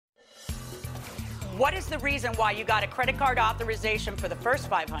What is the reason why you got a credit card authorization for the first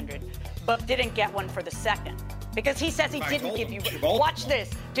 500, but didn't get one for the second? Because he says he didn't give you. Watch this.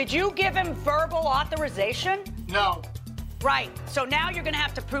 Did you give him verbal authorization? No. Right. So now you're going to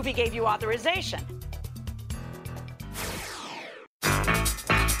have to prove he gave you authorization.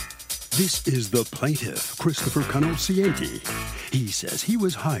 This is the plaintiff, Christopher Conoscienti. He says he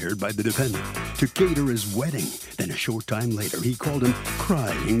was hired by the defendant to cater his wedding. Then a short time later, he called him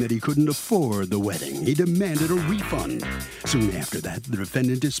crying that he couldn't afford the wedding. He demanded a refund. Soon after that, the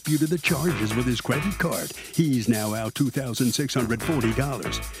defendant disputed the charges with his credit card. He's now out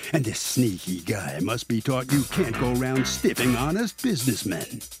 $2,640. And this sneaky guy must be taught you can't go around stiffing honest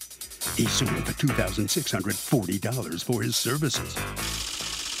businessmen. He's suing for $2,640 for his services.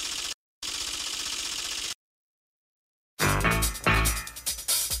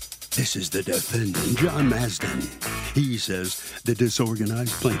 This is the defendant, John Masden. He says the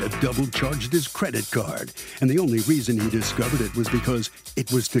disorganized plaintiff double-charged his credit card, and the only reason he discovered it was because it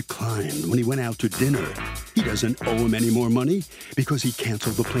was declined when he went out to dinner. He doesn't owe him any more money because he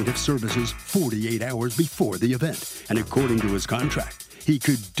canceled the plaintiff's services 48 hours before the event, and according to his contract, he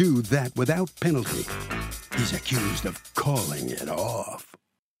could do that without penalty. He's accused of calling it off.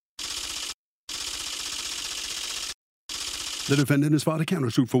 The defendant has filed a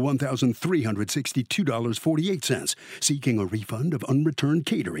countersuit for $1,362.48, seeking a refund of unreturned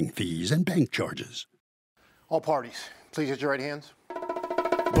catering fees and bank charges. All parties, please raise your right hands.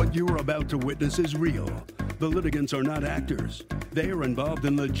 What you are about to witness is real. The litigants are not actors. They are involved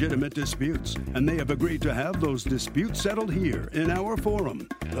in legitimate disputes, and they have agreed to have those disputes settled here in our forum,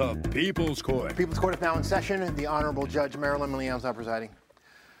 the People's Court. The People's Court is now in session. The Honorable Judge Marilyn Milian now presiding.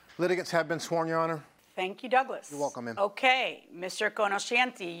 Litigants have been sworn, Your Honor. Thank you, Douglas. You're welcome, ma'am. Okay, Mr.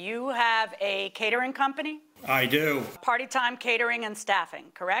 Conoscienti, you have a catering company? I do. Party Time Catering and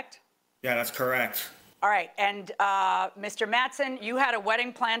Staffing, correct? Yeah, that's correct. All right, and Mr. Mattson, you had a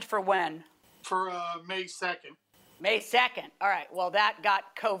wedding planned for when? For May 2nd. May 2nd. All right, well, that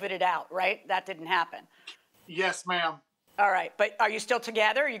got COVIDed out, right? That didn't happen. Yes, ma'am. All right, but are you still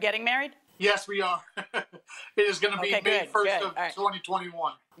together? Are you getting married? Yes, we are. It is going to be May 1st of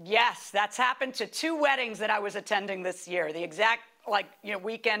 2021. Yes, that's happened to two weddings that I was attending this year. The exact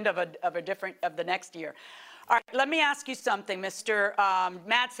weekend of the next year. All right, let me ask you something, Mr.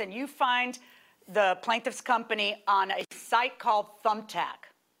 Mattson. You find the plaintiff's company on a site called Thumbtack,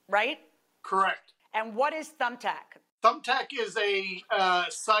 right? Correct. And what is Thumbtack? Thumbtack is a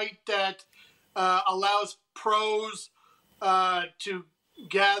site that allows pros to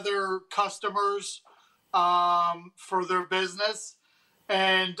gather customers for their business.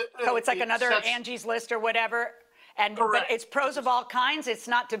 And so it's like another Angie's List or whatever. And but it's pros of all kinds. It's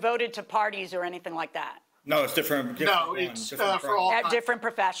not devoted to parties or anything like that. No, it's different. No, it's for all kinds. Different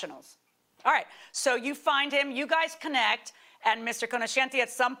professionals. All right. So you find him. You guys connect. And Mr. Conoscienti, at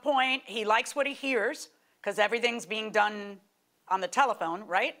some point, he likes what he hears because everything's being done on the telephone,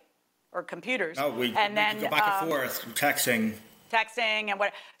 right? Or computers. No, we go back and forth, texting and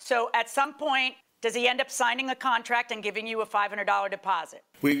what. So at some point, does he end up signing a contract and giving you a $500 deposit?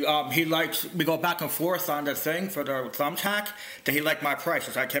 We go back and forth on the thing for the Thumbtack. Then he liked my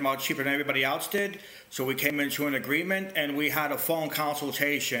prices. I came out cheaper than everybody else did. So we came into an agreement and we had a phone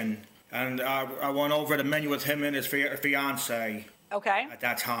consultation. And I went over the menu with him and his fiance. Okay. At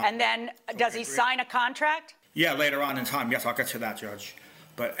that time. And then does he sign a contract? Yeah, later on in time. Yes, I'll get to that, Judge.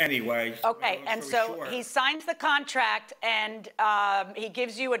 But anyway. Okay, and so he signs the contract and he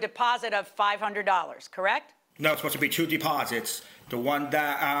gives you a deposit of $500, correct? No, it's supposed to be two deposits. The one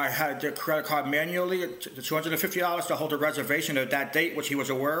that I had the credit card manually, the $250 to hold a reservation at that date, which he was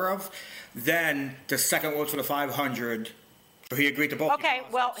aware of. Then the second was for the $500. So he agreed to both. Okay,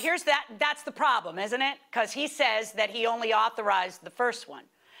 deposits. well, here's that's the problem, isn't it? Because he says that he only authorized the first one.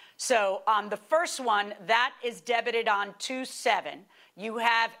 So on the first one, that is debited on 2/7. You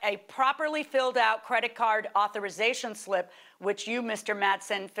have a properly filled out credit card authorization slip, which you, Mr.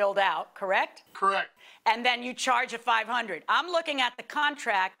 Mattson, filled out, correct? Correct. And then you charge a $500. I'm looking at the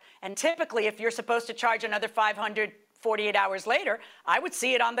contract, and typically if you're supposed to charge another $500 48 hours later, I would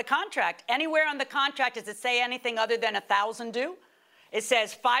see it on the contract. Anywhere on the contract, does it say anything other than $1,000 due? It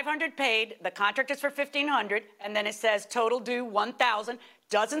says $500 paid, the contract is for $1,500, and then it says total due $1,000.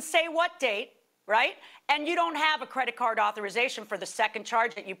 Doesn't say what date, right? And you don't have a credit card authorization for the second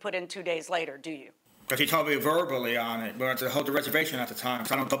charge that you put in 2 days later, do you? Because he told me verbally on it, but I had to hold the reservation at the time.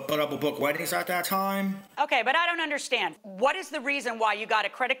 So I don't double book weddings at that time. Okay, but I don't understand. What is the reason why you got a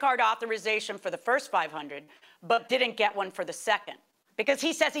credit card authorization for the first $500, but didn't get one for the second? Because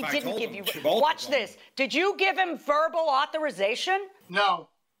he says he didn't give you. Watch this. Did you give him verbal authorization? No.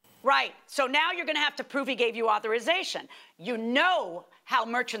 Right. So now you're going to have to prove he gave you authorization. You know how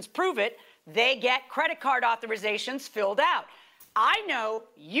merchants prove it. They get credit card authorizations filled out. I know,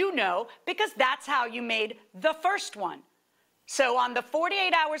 you know, because that's how you made the first one. So on the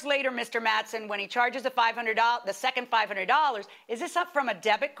 48 hours later, Mr. Mattson, when he charges the $500, the second $500, is this up from a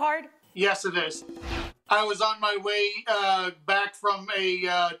debit card? Yes, it is. I was on my way back from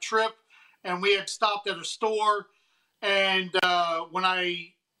a trip, and we had stopped at a store. And when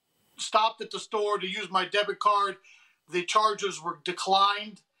I stopped at the store to use my debit card, the charges were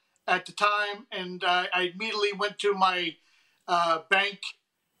declined at the time. And I immediately went to my bank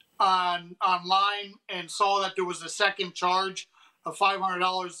online and saw that there was a second charge of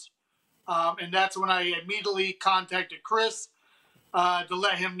 $500. And that's when I immediately contacted Chris to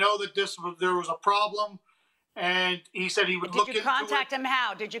let him know that there was a problem. And he said he would look into it. Did you contact him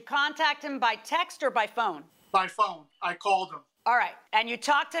how? Did you contact him by text or by phone? By phone. I called him. All right. And you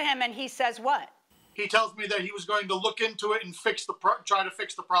talked to him and he says what? He tells me that he was going to look into it and try to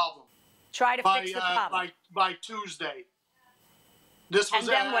fix the problem. Try to fix the problem. By Tuesday. And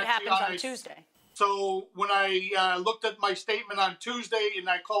then what happens on Tuesday? So when I looked at my statement on Tuesday and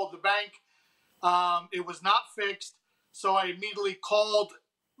I called the bank, it was not fixed. So I immediately called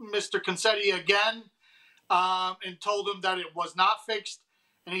Mr. Concetti again and told him that it was not fixed.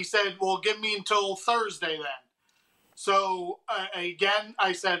 And he said, well, give me until Thursday then. So again,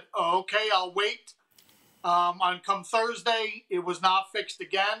 I said, oh, okay, I'll wait. On come Thursday, it was not fixed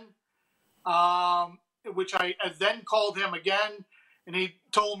again, which I then called him again. And he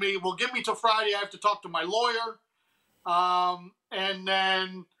told me, well, give me till Friday. I have to talk to my lawyer. And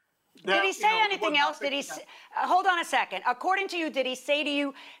then... Did he say anything else? Did he hold on a second. According to you, did he say to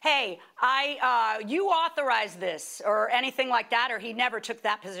you, hey, you authorized this or anything like that, or he never took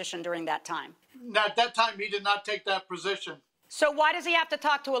that position during that time? At that time, he did not take that position. So why does he have to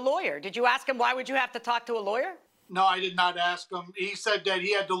talk to a lawyer? Did you ask him why would you have to talk to a lawyer? No, I did not ask him. He said that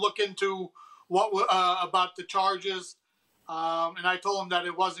he had to look into what about the charges, and I told him that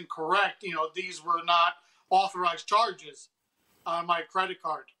it wasn't correct. You know, these were not authorized charges on my credit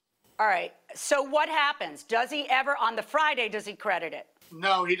card. All right. So what happens? Does he ever, on the Friday, does he credit it?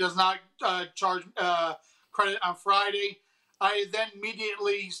 No, he does not charge credit on Friday. I then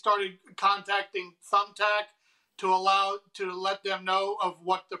immediately started contacting Thumbtack to let them know of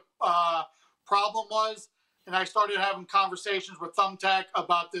what the problem was. And I started having conversations with Thumbtack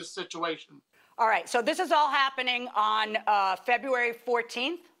about this situation. All right. So this is all happening on February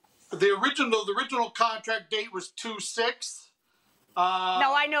 14th? The original contract date was 2/6.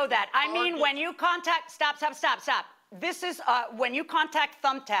 No, I know that. I mean, when you contact, stop. This is when you contact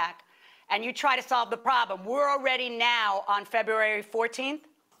Thumbtack and you try to solve the problem. We're already now on February 14th,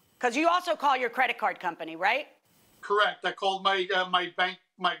 because you also call your credit card company, right? Correct. I called my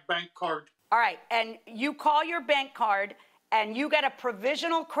bank card. All right, and you call your bank card and you get a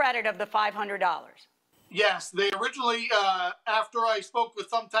provisional credit of the $500. Yes, they originally, after I spoke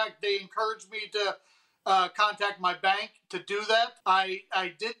with Thumbtack, they encouraged me to contact my bank to do that.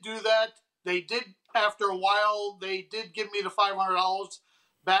 I did do that. They did, after a while, they did give me the $500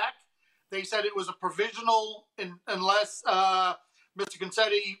 back. They said it was a provisional unless Mr.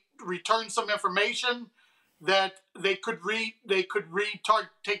 Concetti returned some information that they could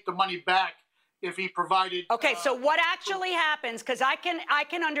take the money back if he provided. Okay, so what actually happens, because I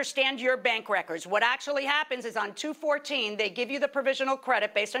can understand your bank records. What actually happens is on 2/14, they give you the provisional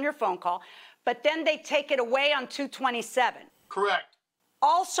credit based on your phone call, but then they take it away on 2/27. Correct.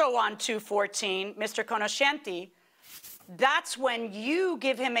 Also on 2/14, Mr. Conoscenti, that's when you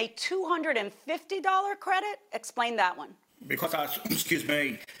give him a $250 credit? Explain that one. Because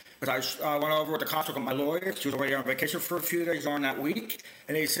I went over with the contract with my lawyer. She was already on vacation for a few days on that week,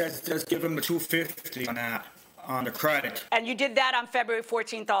 and he says just give him the $250 on that, on the credit. And you did that on February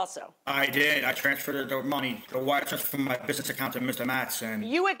 14th also? I did. I transferred the money, the wire transfer from my business account to Mr. Mattson.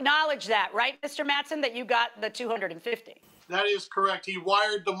 You acknowledge that, right, Mr. Mattson, that you got the $250? That is correct. He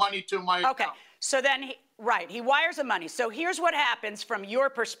wired the money to my account. Okay. So then, he wires the money. So here's what happens from your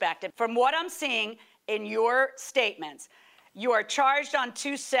perspective. From what I'm seeing in your statements, you are charged on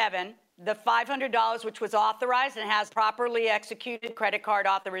 2/7, the $500, which was authorized and has properly executed credit card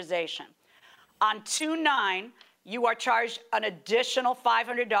authorization. On 2/9, you are charged an additional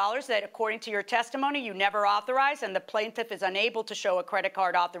 $500 that, according to your testimony, you never authorized, and the plaintiff is unable to show a credit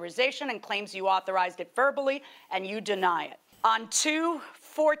card authorization and claims you authorized it verbally, and you deny it. On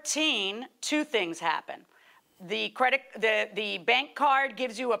 2/14, two things happen. The bank card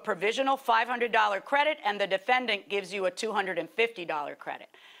gives you a provisional $500 credit, and the defendant gives you a $250 credit.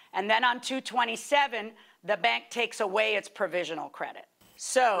 And then on 2/27, the bank takes away its provisional credit.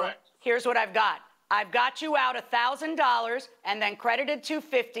 So Correct. here's what I've got. I've got you out $1,000 and then credited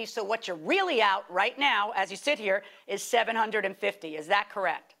 $250. So what you're really out right now, as you sit here, is $750. Is that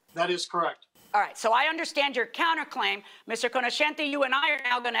correct? That is correct. All right, so I understand your counterclaim. Mr. Conoscente, you and I are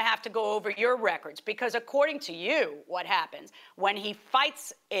now going to have to go over your records because according to you, what happens when he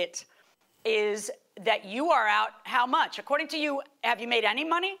fights it is that you are out how much? According to you, have you made any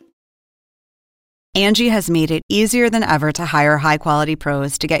money? Angie has made it easier than ever to hire high-quality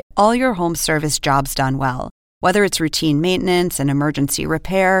pros to get all your home service jobs done well. Whether it's routine maintenance, an emergency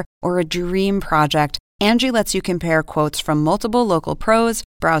repair, or a dream project, Angie lets you compare quotes from multiple local pros,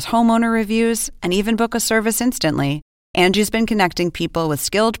 browse homeowner reviews, and even book a service instantly. Angie's been connecting people with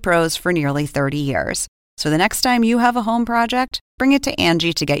skilled pros for nearly 30 years. So the next time you have a home project, bring it to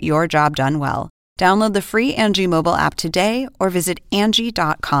Angie to get your job done well. Download the free Angie mobile app today or visit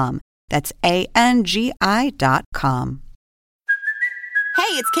Angie.com. That's ANGI.com.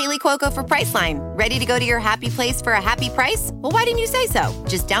 Hey, it's Kaylee Cuoco for Priceline. Ready to go to your happy place for a happy price? Well, why didn't you say so?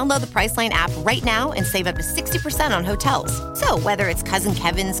 Just download the Priceline app right now and save up to 60% on hotels. So whether it's Cousin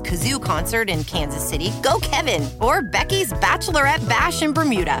Kevin's Kazoo Concert in Kansas City, go Kevin, or Becky's Bachelorette Bash in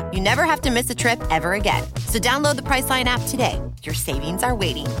Bermuda, you never have to miss a trip ever again. So download the Priceline app today. Your savings are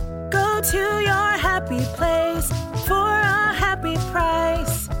waiting. Go to your happy place for a happy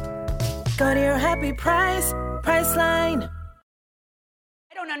price. Go to your happy price, Priceline.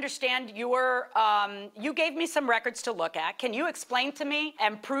 I don't understand your, you gave me some records to look at. Can you explain to me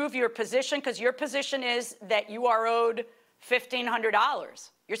and prove your position? Because your position is that you are owed $1,500.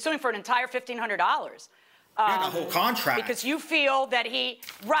 You're suing for an entire $1,500. Yeah, the whole contract. Because you feel that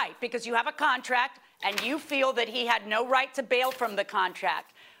because you have a contract and you feel that he had no right to bail from the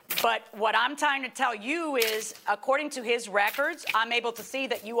contract. But what I'm trying to tell you is, according to his records, I'm able to see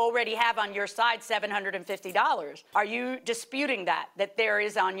that you already have on your side $750. Are you disputing that there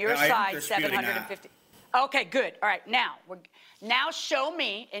is on your side $750? Okay, good. All right, now show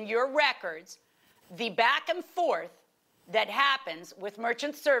me in your records the back and forth that happens with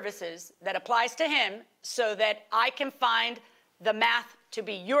merchant services that applies to him so that I can find the math to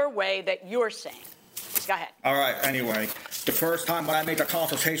be your way that you're saying. Go ahead. All right, anyway, the first time when I made a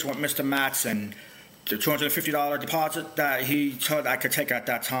consultation with Mr. Mattson, the $250 deposit that he told I could take at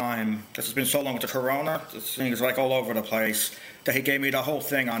that time, because it's been so long with the corona, this thing is like all over the place, that he gave me the whole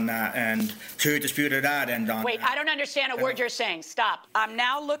thing on that, and so he disputed that and on Wait, I don't understand a word you're saying. Stop. I'm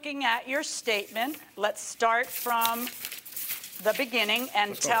now looking at your statement. Let's start from the beginning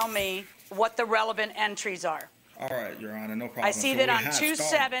and tell me what the relevant entries are. All right, Your Honor, no problem. I see that on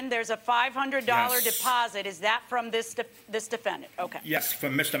 2-7, there's a $500 deposit. Is that from this defendant? Okay. Yes,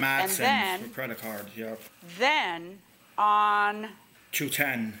 from Mr. Mattson. And then, for credit card, yep. Then on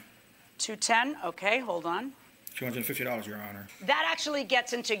 210. 210, okay, hold on. $250, Your Honor. That actually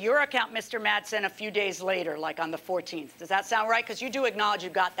gets into your account, Mr. Mattson, a few days later, like on the 14th. Does that sound right? Because you do acknowledge you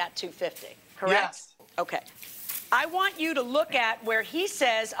got that $250, correct? Yes. Okay. I want you to look at where he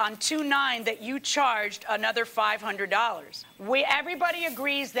says on 2-9 that you charged another $500. Everybody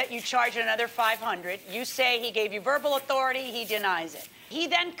agrees that you charged another $500. You say he gave you verbal authority. He denies it. He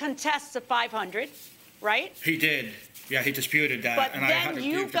then contests the $500, right? He did. Yeah, he disputed that. But and I had then to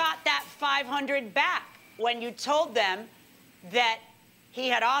you got that $500 back when you told them that he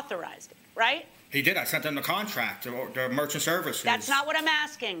had authorized it, right? He did. I sent them the contract, the merchant services. That's not what I'm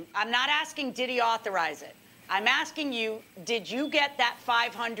asking. I'm not asking did he authorize it. I'm asking you, did you get that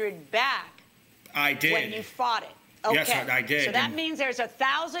 $500 back? I did. When you fought it? Okay. Yes, I did. So that means there's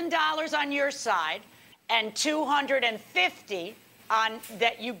 $1,000 on your side and $250 on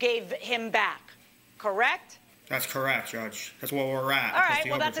that you gave him back, correct? That's correct, Judge. That's where we're at. All right,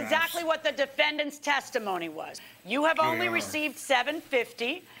 well, that's exactly what the defendant's testimony was. You have only received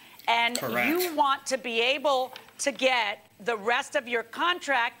 $750, and correct. You want to be able to get the rest of your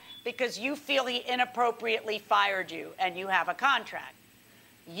contract because you feel he inappropriately fired you, and you have a contract.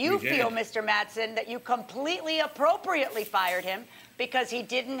 You feel, Mr. Mattson, that you completely appropriately fired him because he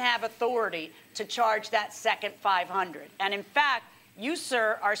didn't have authority to charge that second $500. And in fact, you,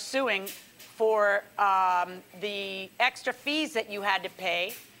 sir, are suing for the extra fees that you had to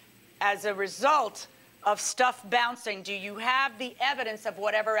pay as a result of stuff bouncing. Do you have the evidence of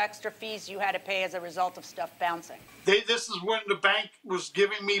whatever extra fees you had to pay as a result of stuff bouncing? This is when the bank was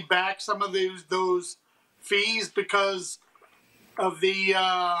giving me back some of those fees because of the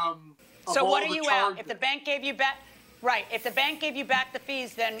so what are you out? If the bank gave you back, right? If the bank gave you back the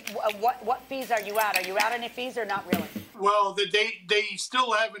fees, then what fees are you out? Are you out any fees or not really? Well, they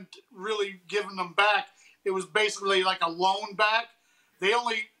still haven't really given them back. It was basically like a loan back. They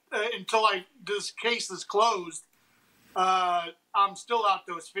only until this case is closed, I'm still out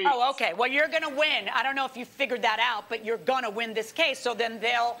those fees. Oh, okay. Well, you're going to win. I don't know if you figured that out, but you're going to win this case. So then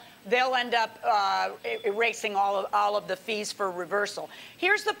they'll end up erasing all of the fees for reversal.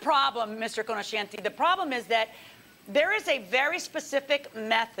 Here's the problem, Mr. Conoscienti. The problem is that there is a very specific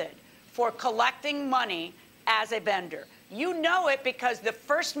method for collecting money as a vendor. You know it because the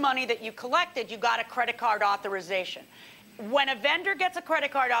first money that you collected, you got a credit card authorization. When a vendor gets a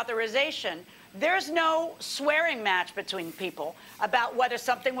credit card authorization, there's no swearing match between people about whether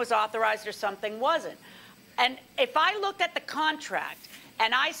something was authorized or something wasn't. And if I looked at the contract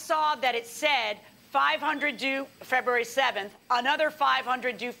and I saw that it said 500 due February 7th, another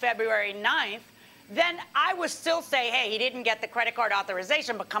 500 due February 9th, then I would still say, hey, he didn't get the credit card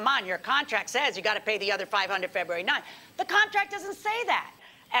authorization, but come on, your contract says you got to pay the other 500 February 9th. The contract doesn't say that.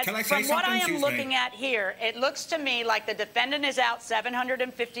 From what I am looking at here, it looks to me like the defendant is out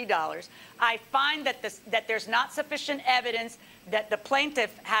 $750. I find that there's not sufficient evidence that the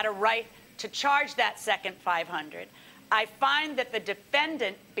plaintiff had a right to charge that second $500. I find that the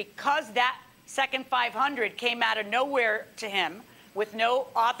defendant, because that second $500 came out of nowhere to him with no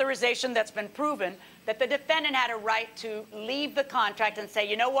authorization that's been proven, that the defendant had a right to leave the contract and say,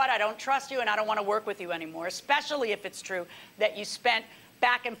 you know what, I don't trust you and I don't want to work with you anymore, especially if it's true that you spent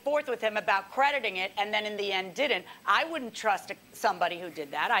back and forth with him about crediting it and then in the end didn't. I wouldn't trust somebody who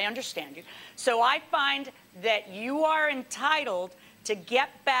did that. I understand you. So I find that you are entitled to get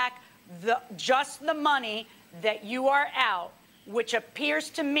back just the money that you are out, which appears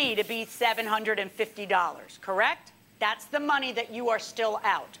to me to be $750, correct? That's the money that you are still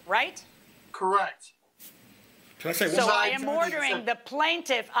out, right? Correct. So I am ordering the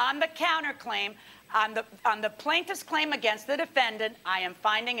plaintiff on the counterclaim. On the plaintiff's claim against the defendant, I am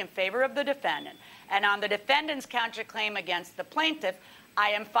finding in favor of the defendant. And on the defendant's counterclaim against the plaintiff, I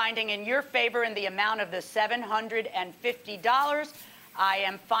am finding in your favor in the amount of the $750. I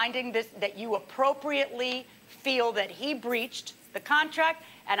am finding that you appropriately feel that he breached the contract,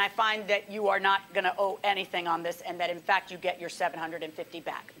 and I find that you are not going to owe anything on this and that, in fact, you get your $750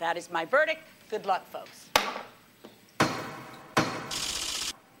 back. That is my verdict. Good luck, folks.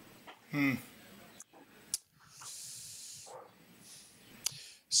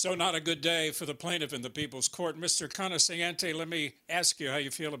 So not a good day for the plaintiff in the People's Court. Mr. Conoscienti, let me ask you how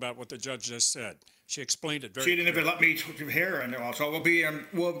you feel about what the judge just said. She explained it very She didn't even let me hear it, so I'm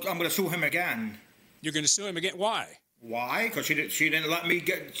going to sue him again. You're going to sue him again? Why? Why? Because she didn't let me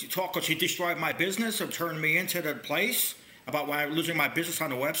talk, because she destroyed my business and turned me into the place about why I'm losing my business on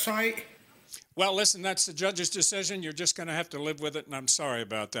the website. Well, listen, that's the judge's decision. You're just going to have to live with it, and I'm sorry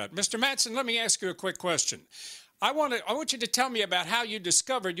about that. Mr. Mattson, let me ask you a quick question. I want you to tell me about how you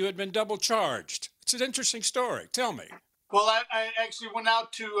discovered you had been double charged. It's an interesting story. Tell me. Well, I actually went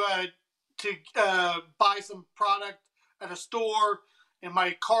out to buy some product at a store, and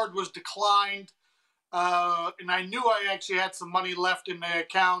my card was declined. And I knew I actually had some money left in the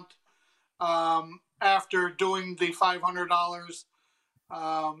account after doing the $500.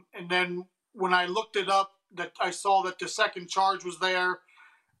 And then when I looked it up, that I saw that the second charge was there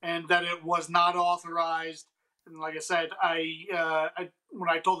and that it was not authorized. And like I said, when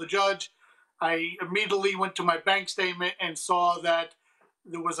I told the judge, I immediately went to my bank statement and saw that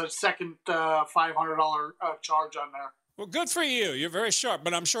there was a second $500 charge on there. Well, good for you. You're very sharp,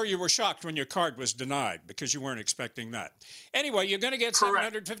 but I'm sure you were shocked when your card was denied because you weren't expecting that. Anyway, you're going to get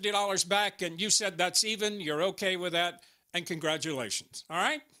 $750 back, and you said that's even. You're okay with that, and congratulations. All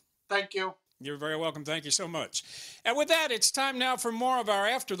right? Thank you. You're very welcome. Thank you so much. And with that, it's time now for more of our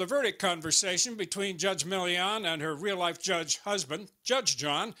After the Verdict conversation between Judge Milian and her real-life judge husband, Judge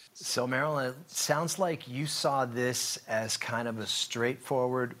John. So, Marilyn, it sounds like you saw this as kind of a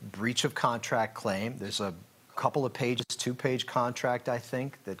straightforward breach of contract claim. There's a couple of pages, 2-page contract, I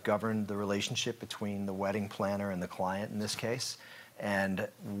think, that governed the relationship between the wedding planner and the client in this case. And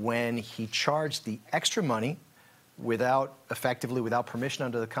when he charged the extra money without permission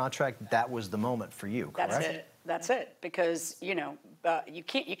under the contract, that was the moment for you, correct? That's it. Because, you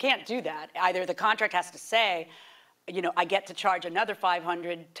can't do that. Either the contract has to say, I get to charge another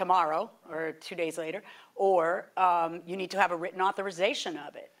 $500 tomorrow or 2 days later, or you need to have a written authorization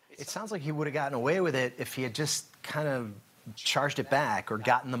of it. It sounds like he would have gotten away with it if he had just kind of charged it back or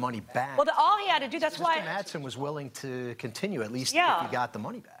gotten the money back. Well, all he had to do, that's Mr. why... Mr. Mattson was willing to continue, at least if he got the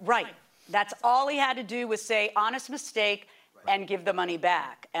money back. Right. That's all he had to do was say, honest mistake, and give the money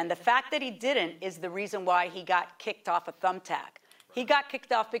back. And the fact that he didn't is the reason why he got kicked off of Thumbtack. He got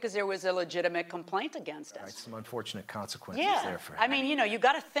kicked off because there was a legitimate complaint against us. Right, some unfortunate consequences there for him. I mean, you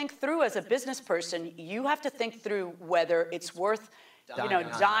got to think through as a business person. You have to think through whether it's worth,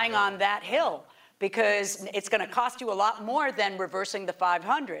 dying on that hill. because it's going to cost you a lot more than reversing the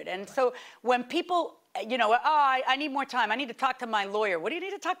 500. And so when people, I need more time. I need to talk to my lawyer. What do you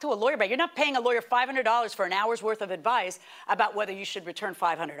need to talk to a lawyer about? You're not paying a lawyer $500 for an hour's worth of advice about whether you should return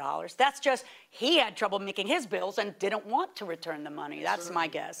 $500. That's just, he had trouble making his bills and didn't want to return the money. That's my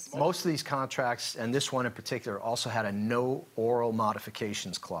guess. Most of these contracts, and this one in particular, also had a no oral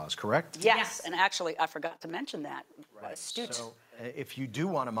modifications clause, correct? Yes. And actually, I forgot to mention that. Right. Astute. So if you do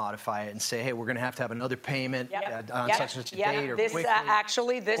want to modify it and say, hey, we're going to have another payment on such and such a date or quickly,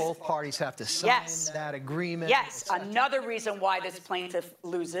 both parties have to sign that agreement. Yes, another reason why this plaintiff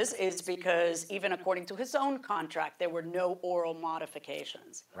loses is because even according to his own contract, there were no oral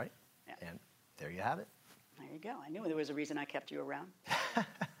modifications. Right, and there you have it. There you go. I knew there was a reason I kept you around.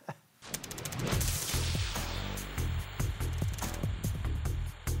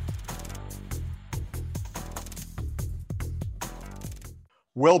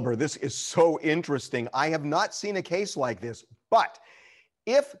 Wilbur, this is so interesting. I have not seen a case like this, but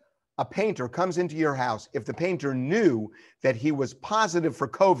if a painter comes into your house, if the painter knew that he was positive for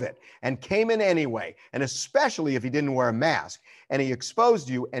COVID and came in anyway, and especially if he didn't wear a mask and he exposed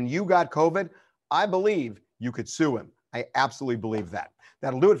you and you got COVID, I believe you could sue him. I absolutely believe that.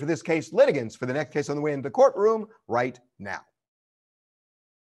 That'll do it for this case. Litigants for the next case on the way into the courtroom right now.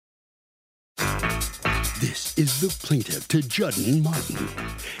 This is the plaintiff to Judden Martin.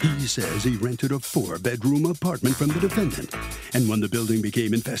 He says he rented a 4-bedroom apartment from the defendant, and when the building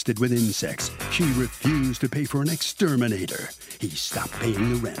became infested with insects, she refused to pay for an exterminator. He stopped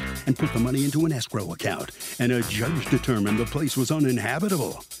paying the rent and put the money into an escrow account, and a judge determined the place was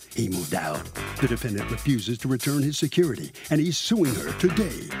uninhabitable. He moved out. The defendant refuses to return his security, and he's suing her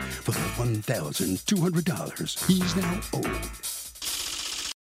today for the $1,200 he's now owed.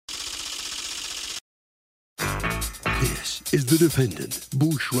 This is the defendant,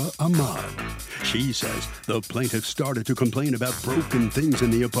 Bushra Ahmad. She says the plaintiff started to complain about broken things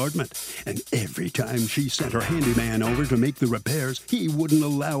in the apartment, and every time she sent her handyman over to make the repairs, he wouldn't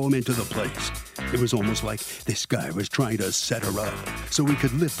allow him into the place. It was almost like this guy was trying to set her up so he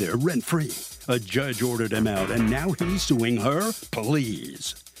could live there rent-free. A judge ordered him out, and now he's suing her?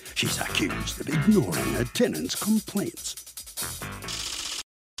 Please. She's accused of ignoring a tenant's complaints.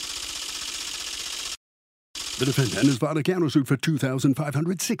 The defendant has filed a countersuit for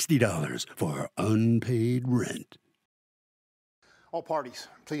 $2,560 for unpaid rent. All parties,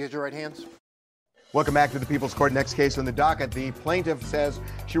 please use your right hands. Welcome back to the People's Court. Next case on the docket. The plaintiff says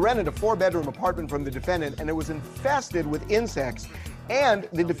she rented a 4-bedroom apartment from the defendant and it was infested with insects, and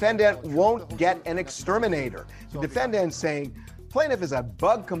the defendant won't get an exterminator. The defendant saying plaintiff is a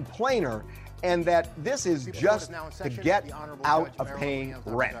bug complainer and that this is just to get out of paying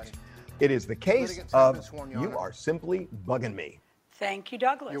rent. It is the case of you are simply bugging me. Thank you,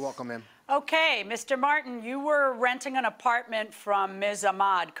 Douglas. You're welcome, ma'am. Okay, Mr. Martin, you were renting an apartment from Ms.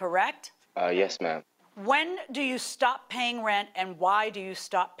 Ahmad, correct? Yes, ma'am. When do you stop paying rent, and why do you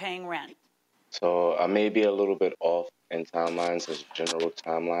stop paying rent? So I may be a little bit off in timelines, as a general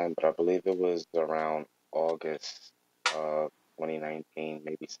timeline, but I believe it was around August 2019,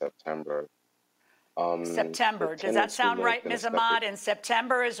 maybe September. September. Does that sound right, Ms. Ahmad? And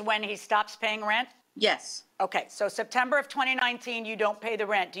September is when he stops paying rent? Yes. Okay, so September of 2019, you don't pay the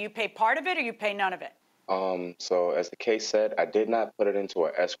rent. Do you pay part of it or you pay none of it? So as the case said, I did not put it into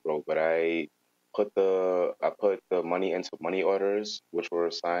an escrow, but I put the money into money orders, which were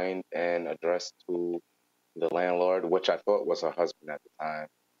assigned and addressed to the landlord, which I thought was her husband at the time.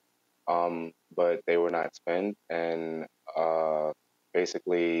 But they were not spent, and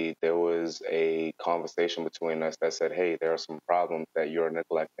basically, there was a conversation between us that said, hey, there are some problems that you're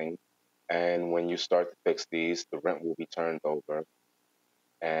neglecting. And when you start to fix these, the rent will be turned over.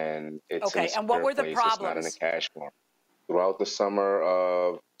 And it's in a and what were the place. problems? It's not in a cash form. Throughout the summer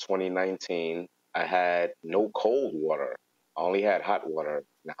of 2019, I had no cold water. I only had hot water in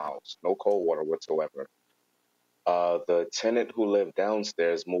the house, no cold water whatsoever. The tenant who lived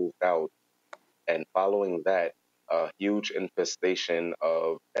downstairs moved out. And following that, a huge infestation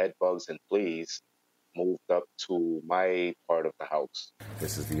of bed bugs and fleas moved up to my part of the house.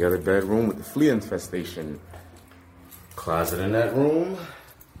 This is the other bedroom with the flea infestation. Closet in that room.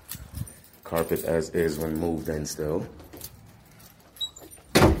 Carpet as is when moved in still.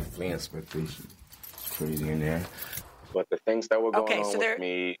 Flea infestation. It's crazy in there. But the things that were going on with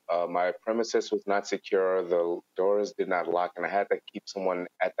me, my premises was not secure. The doors did not lock, and I had to keep someone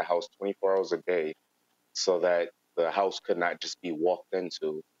at the house 24 hours a day so that the house could not just be walked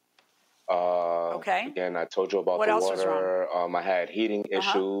into. Again, I told you about the water. I had heating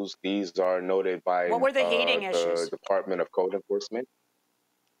issues. These are noted by what were the heating issues? The Department of Code Enforcement.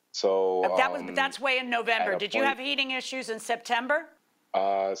 So that's way in November. Did you have heating issues in September?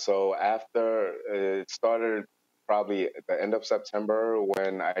 So after it started, probably at the end of September,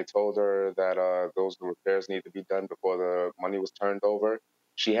 when I told her that those repairs need to be done before the money was turned over.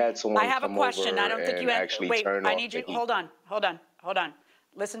 She had someone. I have a question. I don't think you actually wait. Turn I off need you. the heat. Hold on.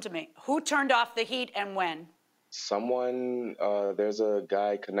 Listen to me. Who turned off the heat and when? Someone, there's a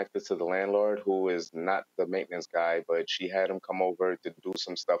guy connected to the landlord who is not the maintenance guy, but she had him come over to do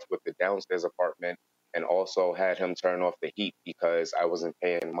some stuff with the downstairs apartment and also had him turn off the heat because I wasn't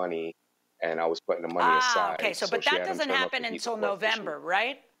paying money and I was putting the money aside. Okay, but that doesn't happen until November,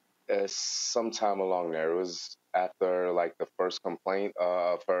 right? Sometime along there. It was after like the first complaint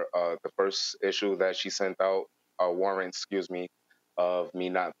for the first issue that she sent out, a warrant, of me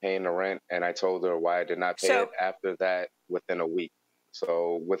not paying the rent, and I told her why I did not pay it after that within a week.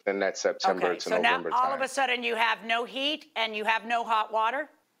 So within that September to November now all time. of a sudden you have no heat and you have no hot water?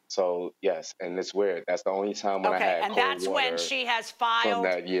 So yes, and it's weird. That's the only time when I had and cold that's water when she has filed from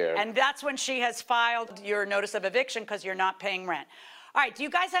that year. And that's when she has filed your notice of eviction because you're not paying rent. All right, do you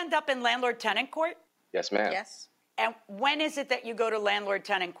guys end up in landlord-tenant court? Yes, ma'am. Yes. And when is it that you go to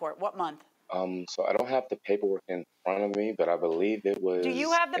landlord-tenant court? What month? So I don't have the paperwork in front of me, but I believe it was Do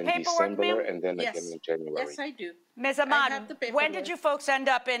you have the in paperwork, December ma'am? and then again in January. Yes, I do. Ms. I Ahmad, have the when paperwork. did you folks end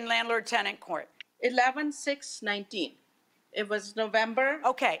up in landlord-tenant court? 11/6/19. It was November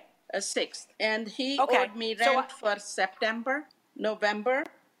 6th. And he owed me rent for September, November,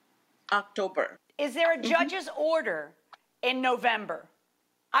 October. Is there a judge's order in November?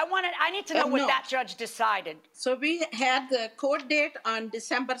 I need to know what no. that judge decided. So we had the court date on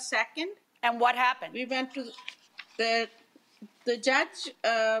December 2nd. And what happened? We went to the judge.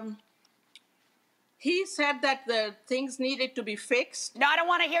 He said that the things needed to be fixed. No, I don't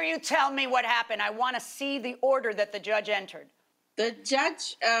want to hear you tell me what happened. I want to see the order that the judge entered. The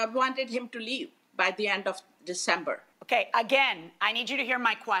judge wanted him to leave by the end of December. Okay, again, I need you to hear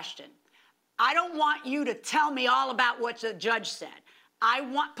my question. I don't want you to tell me all about what the judge said.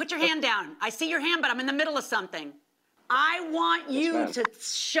 Put your hand down. I see your hand, but I'm in the middle of something. I want you to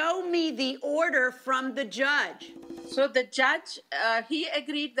show me the order from the judge. So the judge, he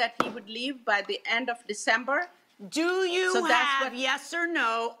agreed that he would leave by the end of December. Do you have, yes or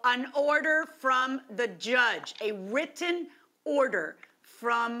no, an order from the judge, a written order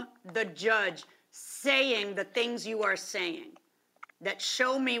from the judge saying the things you are saying that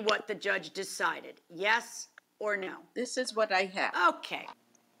show me what the judge decided? Yes or no? This is what I have. Okay.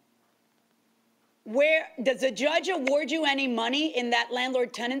 Where does the judge award you any money in that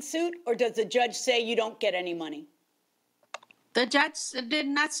landlord-tenant suit, or does the judge say you don't get any money? The judge did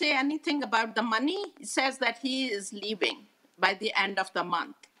not say anything about the money. He says that he is leaving by the end of the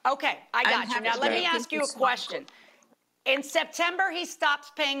month. Okay, I got you. Now, let me ask you a question. In September, he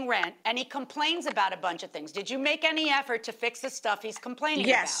stops paying rent, and he complains about a bunch of things. Did you make any effort to fix the stuff he's complaining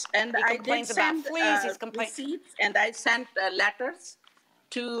about? Yes, and he I complains did about send fleas. He's complaining. receipts, and I sent letters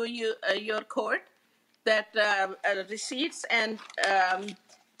to you, your court, that receipts, and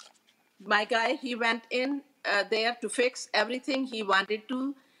my guy, he went in there to fix everything he wanted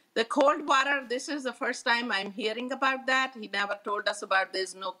to. The cold water, this is the first time I'm hearing about that. He never told us about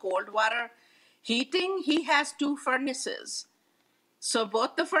there's no cold water heating. He has 2 furnaces. So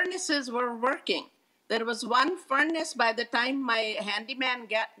both the furnaces were working. There was one furnace by the time my handyman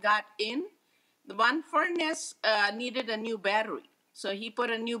got in. The one furnace needed a new battery. So he put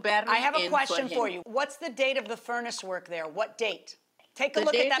a new battery in. I have a question for you. What's the date of the furnace work there? What date? Take a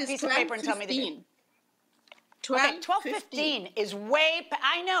look at that piece of paper and tell me the date. 12/15 is way,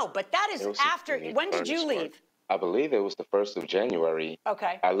 I know, but that is after. When did you leave? I believe it was the 1st of January.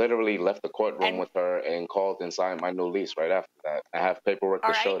 Okay. I literally left the courtroom with her and called and signed my new lease right after that. I have paperwork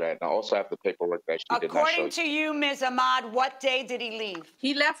to show that. And I also have the paperwork that she did not show. According to you, Ms. Ahmad, what day did he leave?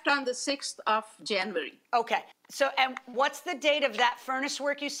 He left on the 6th of January. Okay. So, and what's the date of that furnace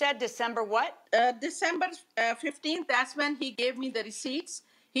work you said? December what? December 15th, that's when he gave me the receipts.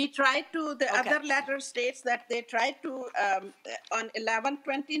 He tried to, the other letter states that they tried to, on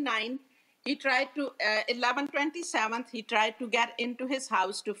 11/29, he tried to, 11/27th, he tried to get into his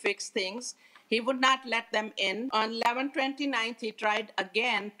house to fix things. He would not let them in. On 11/29th, he tried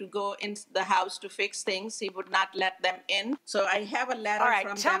again to go in the house to fix things. He would not let them in. So I have a letter from them.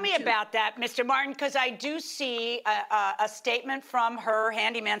 All right, tell me about that, Mr. Martin, because I do see a statement from her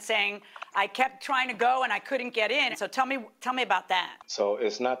handyman saying, I kept trying to go and I couldn't get in. So tell me about that. So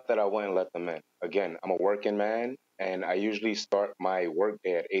it's not that I wouldn't let them in. Again, I'm a working man, and I usually start my work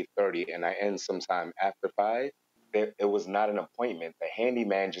day at 8:30, and I end sometime after 5. It was not an appointment. The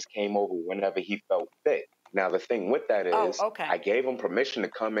handyman just came over whenever he felt fit. Now, the thing with that is okay. I gave him permission to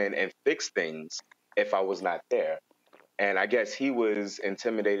come in and fix things if I was not there. And I guess he was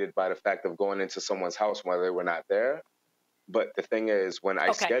intimidated by the fact of going into someone's house while they were not there. But the thing is, when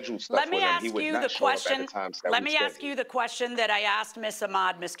I scheduled stuff with him, he would not show up at the times that Let me ask you the question that I asked Ms.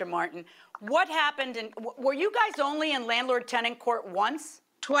 Ahmad, Mr. Martin. What happened, were you guys only in landlord-tenant court once?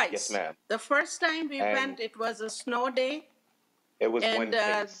 Twice. Yes, ma'am. The first time we went, it was a snow day. It was one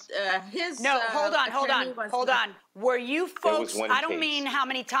case. Hold on. Were you folks, I don't mean how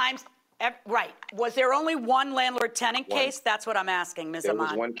many times, right. Was there only one landlord-tenant case? That's what I'm asking, Ms. Ahmad. There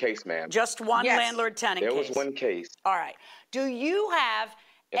was one case, ma'am. Just one landlord-tenant case? There was one case. All right. Do you have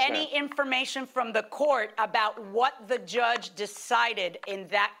any information from the court about what the judge decided in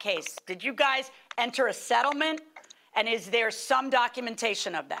that case? Did you guys enter a settlement? And is there some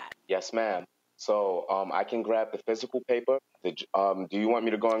documentation of that? Yes, ma'am. So I can grab the physical paper. Do you want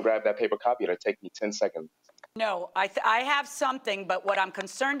me to go and grab that paper copy? It'll take me 10 seconds. No, I have something, but what I'm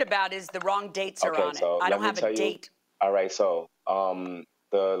concerned about is the wrong dates are on it. I don't have a date. All right, so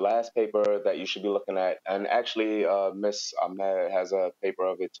the last paper that you should be looking at, and actually Ms. Ahmed has a paper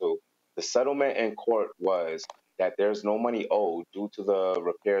of it too. The settlement in court was that there's no money owed due to the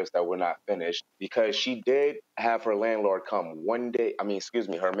repairs that were not finished, because she did have her landlord come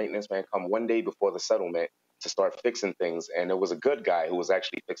her maintenance man come one day before the settlement to start fixing things. And it was a good guy who was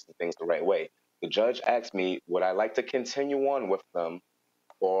actually fixing things the right way. The judge asked me, would I like to continue on with them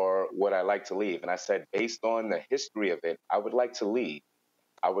or would I like to leave? And I said, based on the history of it, I would like to leave.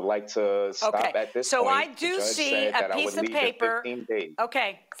 I would like to stop at this point. So I do see a piece of paper.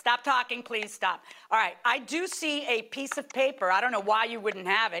 Okay, stop talking, please stop. All right, I do see a piece of paper. I don't know why you wouldn't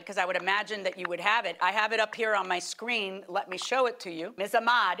have it, because I would imagine that you would have it. I have it up here on my screen. Let me show it to you. Ms.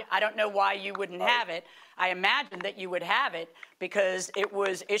 Ahmad, I don't know why you wouldn't have it. I imagine that you would have it because it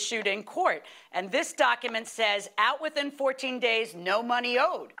was issued in court. And this document says, out within 14 days, no money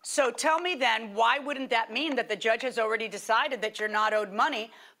owed. So tell me then, why wouldn't that mean that the judge has already decided that you're not owed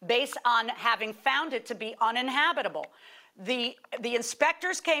money based on having found it to be uninhabitable? The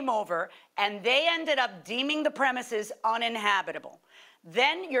inspectors came over and they ended up deeming the premises uninhabitable.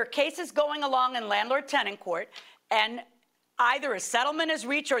 Then your case is going along in landlord-tenant court, and either a settlement is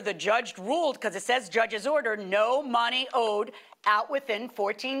reached or the judge ruled, because it says judge's order, no money owed out within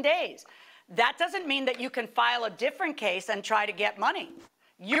 14 days. That doesn't mean that you can file a different case and try to get money.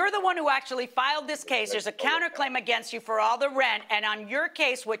 You're the one who actually filed this case. There's a counterclaim against you for all the rent. And on your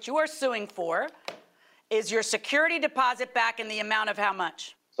case, what you are suing for is your security deposit back in the amount of how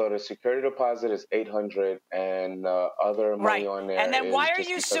much? So the security deposit is $800 and other money on there. And then why are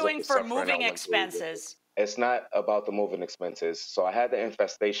you suing for moving expenses? It's not about the moving expenses. So I had the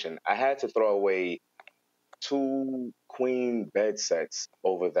infestation. I had to throw away 2 queen bed sets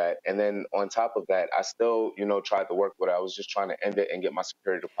over that. And then on top of that, I still, tried to work with it. I was just trying to end it and get my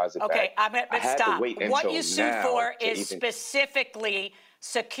security deposit back. Okay, but stop. What you sued for is specifically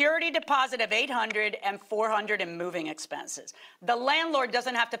security deposit of $800 and $400 in moving expenses. The landlord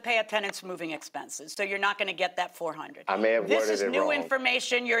doesn't have to pay a tenant's moving expenses, so you're not going to get that $400. I may have worded it wrong. This is new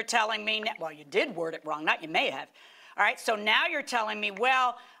information you're telling me. Well, you did word it wrong. Not you may have. All right, so now you're telling me,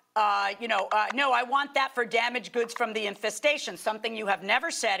 well, no, I want that for damaged goods from the infestation, something you have never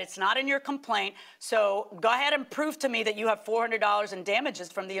said. It's not in your complaint. So go ahead and prove to me that you have $400 in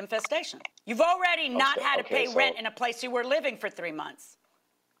damages from the infestation. You've already not had to pay rent in a place you were living for 3 months.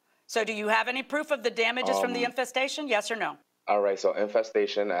 So do you have any proof of the damages from the infestation? Yes or no? All right. So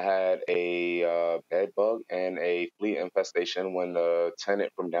infestation, I had a bed bug and a flea infestation when the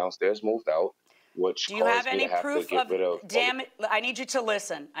tenant from downstairs moved out, which do you have any proof of damage? I need you to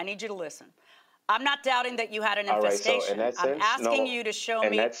listen. I'm not doubting that you had an infestation. Right, so in that sense, I'm asking you to show me.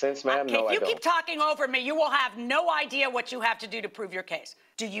 In that sense, ma'am, no, I don't. If you keep talking over me, you will have no idea what you have to do to prove your case.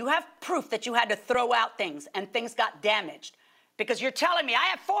 Do you have proof that you had to throw out things and things got damaged? Because you're telling me I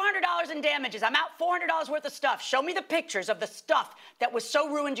have $400 in damages. I'm out $400 worth of stuff. Show me the pictures of the stuff that was so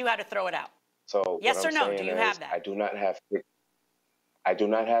ruined you had to throw it out. So yes or no? Do you have that? I do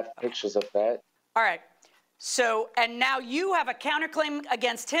not have pictures of that. All right. So, and now you have a counterclaim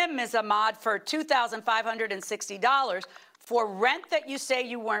against him, Ms. Ahmad, for $2,560 for rent that you say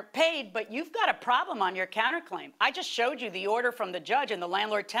you weren't paid, but you've got a problem on your counterclaim. I just showed you the order from the judge in the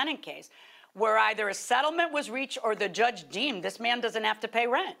landlord-tenant case, where either a settlement was reached or the judge deemed this man doesn't have to pay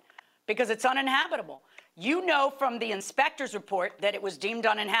rent because it's uninhabitable. You know from the inspector's report that it was deemed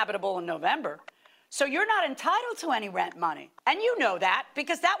uninhabitable in November. So you're not entitled to any rent money. And you know that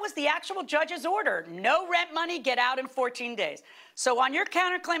because that was the actual judge's order. No rent money, get out in 14 days. So on your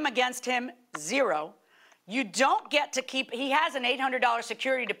counterclaim against him, 0. You don't get to keep, he has an $800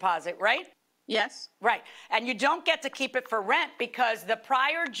 security deposit, right? Yes. Right. And you don't get to keep it for rent because the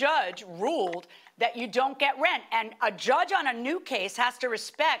prior judge ruled that you don't get rent. And a judge on a new case has to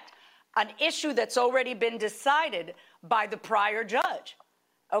respect an issue that's already been decided by the prior judge.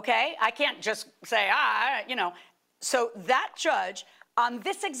 Okay? I can't just say, So that judge on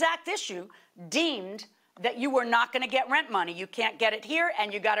this exact issue deemed that you were not going to get rent money. You can't get it here,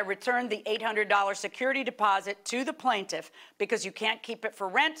 and you got to return the $800 security deposit to the plaintiff because you can't keep it for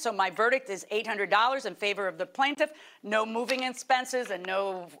rent. So my verdict is $800 in favor of the plaintiff, no moving expenses, and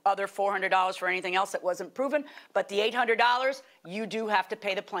no other $400 for anything else that wasn't proven. But the $800, you do have to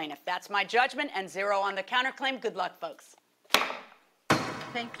pay the plaintiff. That's my judgment, and 0 on the counterclaim. Good luck, folks.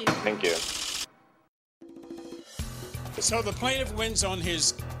 Thank you. Thank you. So the plaintiff wins on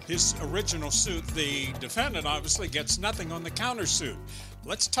his original suit. The defendant obviously gets nothing on the countersuit.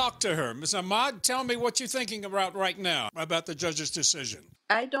 Let's talk to her. Ms. Ahmad, tell me what you're thinking about right now about the judge's decision.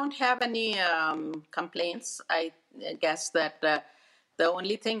 I don't have any complaints. I guess that the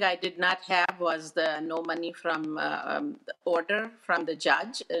only thing I did not have was the no money from the order from the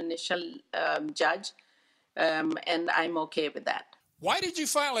judge, initial judge, and I'm okay with that. Why did you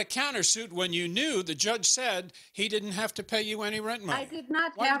file a countersuit when you knew the judge said he didn't have to pay you any rent money? I did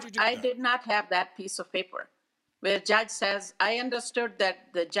not have that piece of paper where judge says, I understood that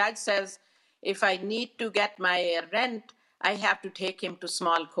the judge says, if I need to get my rent, I have to take him to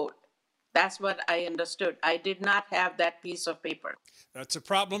small court. That's what I understood. I did not have that piece of paper. That's a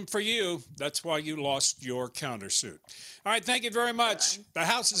problem for you. That's why you lost your countersuit. All right, thank you very much. The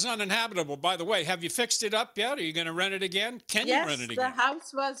house is uninhabitable. By the way, have you fixed it up yet? Are you going to rent it again? Can you rent it again? Yes, the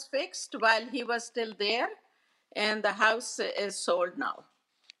house was fixed while he was still there, and the house is sold now.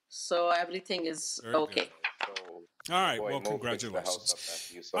 So everything is okay. All right, well,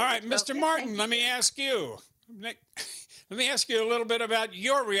 congratulations. All right, Mr. Martin, let me ask you. Let me ask you a little bit about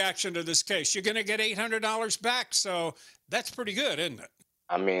your reaction to this case. You're going to get $800 back, so that's pretty good, isn't it?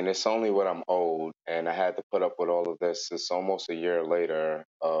 I mean, it's only what I'm owed, and I had to put up with all of this. It's almost a year later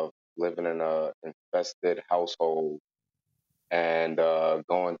of living in an infested household and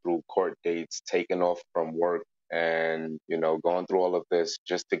going through court dates, taking off from work, and, going through all of this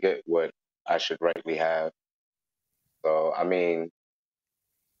just to get what I should rightly have. So, I mean,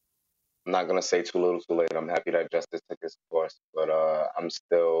 I'm not going to say too little too late. I'm happy that justice took its course, but I'm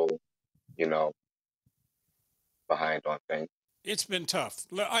still, behind on things. It's been tough.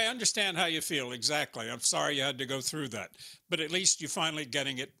 I understand how you feel, exactly. I'm sorry you had to go through that, but at least you're finally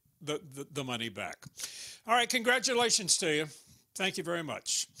getting the money back. All right, congratulations to you. Thank you very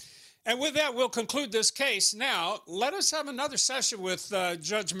much. And with that, we'll conclude this case. Now, let us have another session with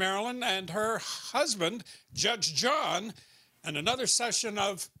Judge Marilyn and her husband, Judge John, and another session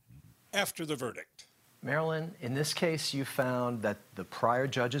of After the Verdict. Marilyn, in this case, you found that the prior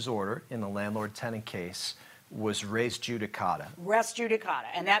judge's order in the landlord-tenant case was res judicata. Res judicata,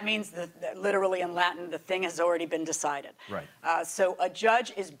 and that means that literally in Latin, the thing has already been decided. Right. So a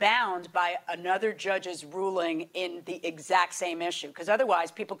judge is bound by another judge's ruling in the exact same issue, because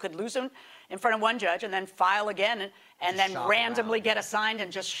otherwise people could lose them in front of one judge and then file again and then randomly get assigned and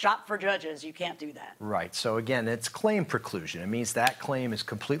just shop for judges. You can't do that. Right. So again, it's claim preclusion. It means that claim is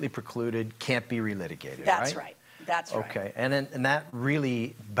completely precluded, can't be relitigated. That's right. That's right. Okay, and that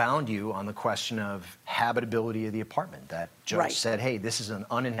really bound you on the question of habitability of the apartment. That judge said, hey, this is an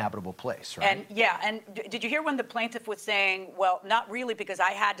uninhabitable place, right? And did you hear when the plaintiff was saying, well, not really, because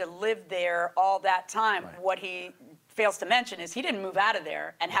I had to live there all that time. Right. What he fails to mention is he didn't move out of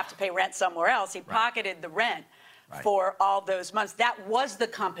there and have to pay rent somewhere else. He pocketed the rent for all those months. That was the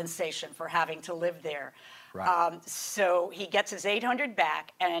compensation for having to live there. Right. So he gets his $800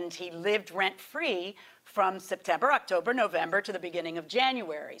 back, and he lived rent-free from September, October, November to the beginning of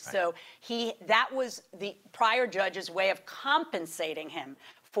January. Right. So that was the prior judge's way of compensating him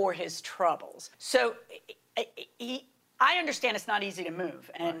for his troubles. So I understand it's not easy to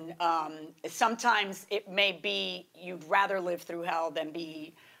move, and sometimes it may be you'd rather live through hell than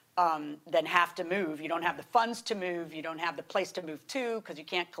have to move. You don't have the funds to move. You don't have the place to move to because you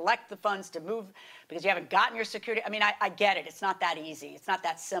can't collect the funds to move because you haven't gotten your security. I mean, I get it. It's not that easy. It's not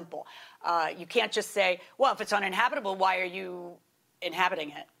that simple. You can't just say, well, if it's uninhabitable, why are you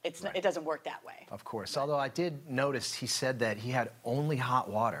inhabiting it? It doesn't work that way. Of course. Although I did notice he said that he had only hot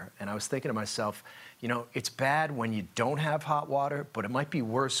water. And I was thinking to myself, it's bad when you don't have hot water, but it might be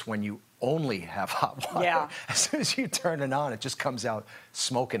worse when you only have hot water. Yeah. As soon as you turn it on, it just comes out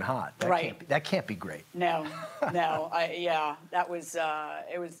smoking hot. That can't be great. No. That was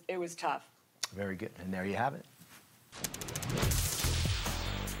it was tough. Very good. And there you have it.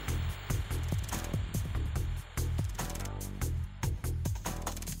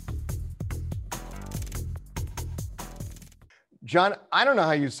 John, I don't know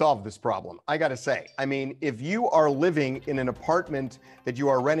how you solve this problem. I got to say, I mean, if you are living in an apartment that you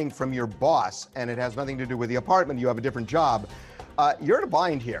are renting from your boss and it has nothing to do with the apartment, you have a different job, you're in a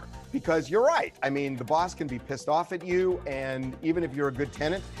bind here because you're right. I mean, the boss can be pissed off at you, and even if you're a good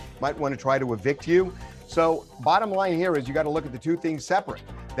tenant, might want to try to evict you. So bottom line here is you got to look at the two things separate.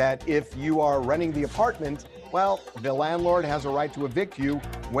 That if you are renting the apartment, well, the landlord has a right to evict you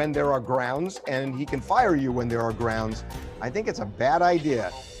when there are grounds, and he can fire you when there are grounds. I think it's a bad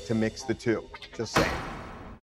idea to mix the two. Just saying.